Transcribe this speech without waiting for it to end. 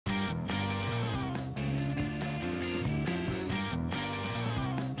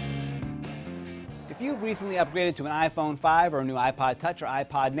If you've recently upgraded to an iPhone 5 or a new iPod Touch or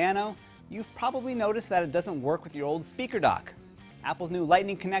iPod Nano, you've probably noticed that it doesn't work with your old speaker dock. Apple's new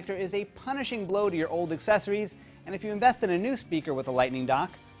Lightning connector is a punishing blow to your old accessories, and if you invest in a new speaker with a Lightning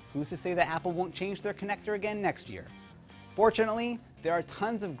dock, who's to say that Apple won't change their connector again next year? Fortunately, there are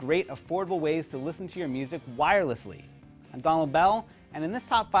tons of great affordable ways to listen to your music wirelessly. I'm Donald Bell, and in this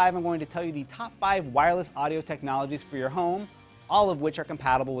Top 5 I'm going to tell you the top 5 wireless audio technologies for your home, all of which are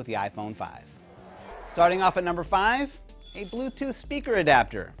compatible with the iPhone 5. Starting off at number 5, a Bluetooth speaker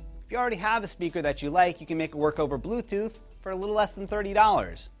adapter. If you already have a speaker that you like, you can make it work over Bluetooth for a little less than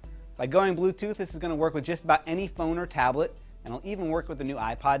 $30. By going Bluetooth, this is going to work with just about any phone or tablet, and it'll even work with the new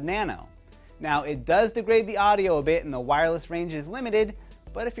iPod Nano. Now, it does degrade the audio a bit and the wireless range is limited,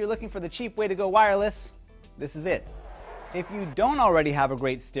 but if you're looking for the cheap way to go wireless, this is it. If you don't already have a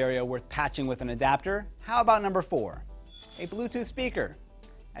great stereo worth patching with an adapter, how about number 4? A Bluetooth speaker.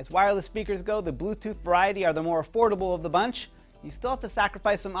 As wireless speakers go, the Bluetooth variety are the more affordable of the bunch. You still have to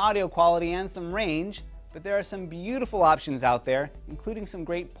sacrifice some audio quality and some range, but there are some beautiful options out there, including some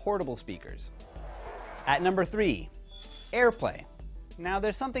great portable speakers. At number 3, AirPlay. Now,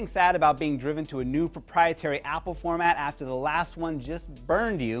 there's something sad about being driven to a new proprietary Apple format after the last one just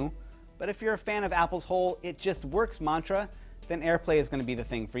burned you, but if you're a fan of Apple's whole "it just works" mantra, then AirPlay is going to be the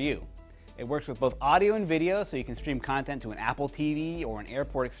thing for you. It works with both audio and video, so you can stream content to an Apple TV or an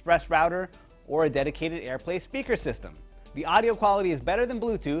Airport Express router or a dedicated AirPlay speaker system. The audio quality is better than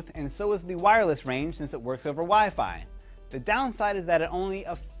Bluetooth, and so is the wireless range since it works over Wi-Fi. The downside is that it only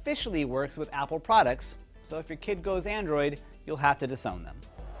officially works with Apple products, so if your kid goes Android, you'll have to disown them.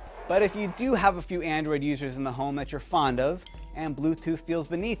 But if you do have a few Android users in the home that you're fond of, and Bluetooth feels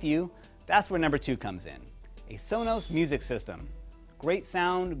beneath you, that's where number 2 comes in. A Sonos music system. Great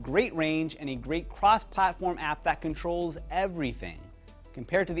sound, great range, and a great cross-platform app that controls everything.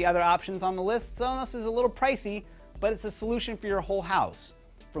 Compared to the other options on the list, Sonos is a little pricey, but it's a solution for your whole house.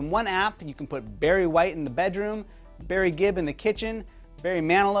 From one app, you can put Barry White in the bedroom, Barry Gibb in the kitchen, Barry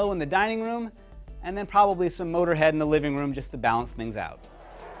Manilow in the dining room, and then probably some Motorhead in the living room just to balance things out.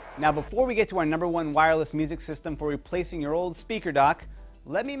 Now, before we get to our number 1 wireless music system for replacing your old speaker dock,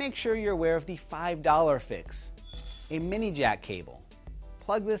 let me make sure you're aware of the $5 fix. A mini jack cable.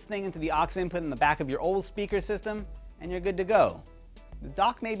 Plug this thing into the aux input in the back of your old speaker system, and you're good to go. The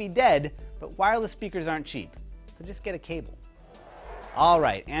dock may be dead, but wireless speakers aren't cheap, so just get a cable.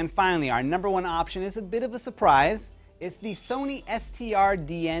 Alright, and finally, our number 1 option is a bit of a surprise. It's the Sony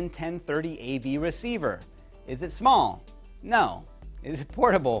STR-DN1030 AV receiver. Is it small? No. Is it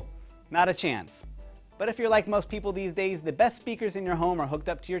portable? Not a chance. But if you're like most people these days, the best speakers in your home are hooked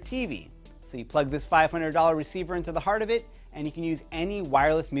up to your TV. So you plug this $500 receiver into the heart of it, and you can use any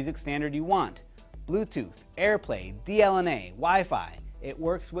wireless music standard you want. Bluetooth, AirPlay, DLNA, Wi-Fi. It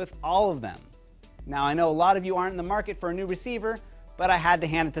works with all of them. Now, I know a lot of you aren't in the market for a new receiver, but I had to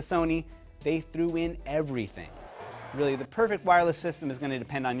hand it to Sony. They threw in everything. Really, the perfect wireless system is going to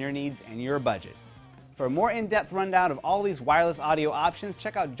depend on your needs and your budget. For a more in-depth rundown of all these wireless audio options,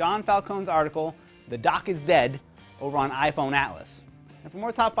 check out John Falcone's article, "The Dock is Dead," over on iPhone Atlas. And for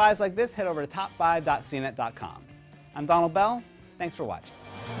more top 5s like this, head over to top5.cnet.com. I'm Donald Bell. Thanks for watching.